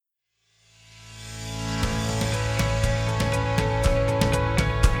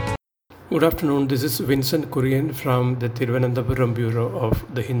Good afternoon. This is Vincent Kurian from the Thiruvananthapuram Bureau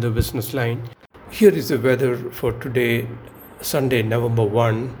of the Hindu Business Line. Here is the weather for today, Sunday, November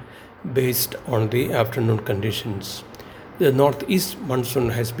 1, based on the afternoon conditions. The northeast monsoon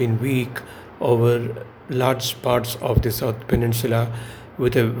has been weak over large parts of the South Peninsula,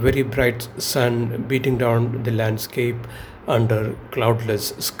 with a very bright sun beating down the landscape under cloudless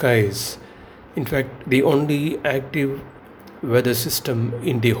skies. In fact, the only active weather system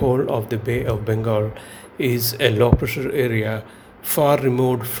in the whole of the Bay of Bengal is a low pressure area far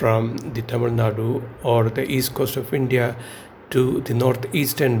removed from the Tamil Nadu or the east coast of India to the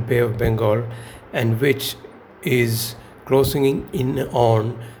northeastern Bay of Bengal, and which is closing in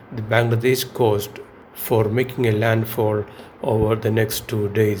on the Bangladesh coast for making a landfall over the next 2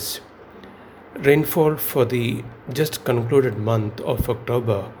 days. Rainfall for the just concluded month of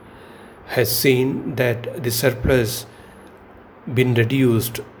October has seen that the surplus been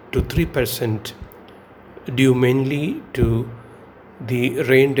reduced to 3% due mainly to the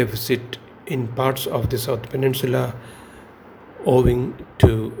rain deficit in parts of the South Peninsula owing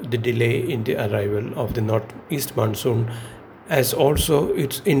to the delay in the arrival of the northeast monsoon, as also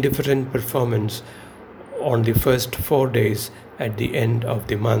its indifferent performance on the first 4 days at the end of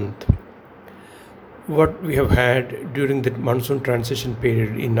the month. What we have had during the monsoon transition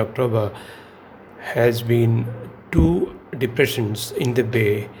period in October has been two depressions in the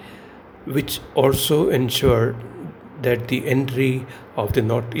bay, which also ensured that the entry of the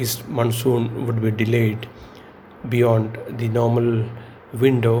northeast monsoon would be delayed beyond the normal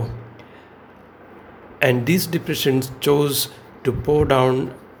window. And these depressions chose to pour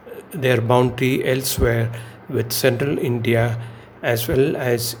down their bounty elsewhere, with central India as well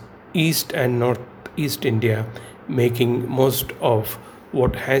as east and northeast India making most of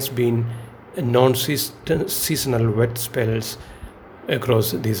what has been non-seasonal wet spells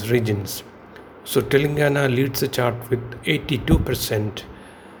across these regions. So Telangana leads the chart with 82%,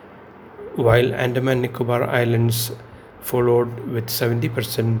 while Andaman Nicobar Islands followed with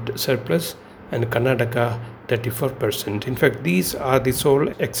 70% surplus and Karnataka 34%. In fact, these are the sole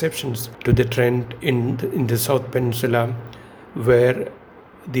exceptions to the trend in the South Peninsula, where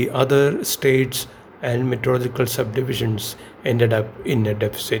the other states and meteorological subdivisions ended up in a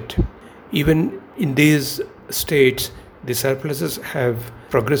deficit. Even in these states, the surpluses have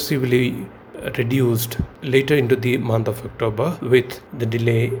progressively reduced later into the month of October with the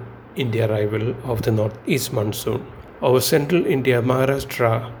delay in the arrival of the northeast monsoon. Our central India,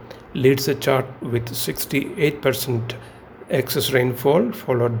 Maharashtra, leads the chart with 68% excess rainfall,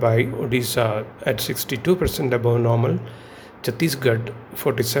 followed by Odisha at 62% above normal, Chhattisgarh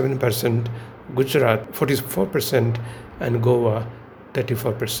 47%, Gujarat 44%, and Goa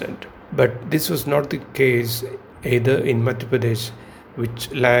 34%. But this was not the case either in Madhya Pradesh, which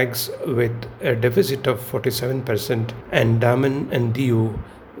lags with a deficit of 47%, and Daman and Diu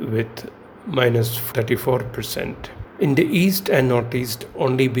with minus 34%. In the east and northeast,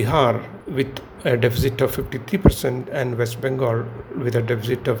 only Bihar with a deficit of 53% and West Bengal with a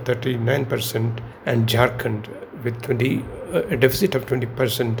deficit of 39% and Jharkhand with a deficit of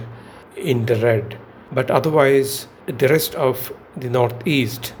 20% in the red. But otherwise, the rest of the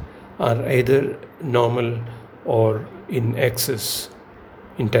northeast are either normal or in excess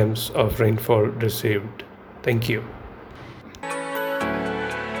in terms of rainfall received. Thank you.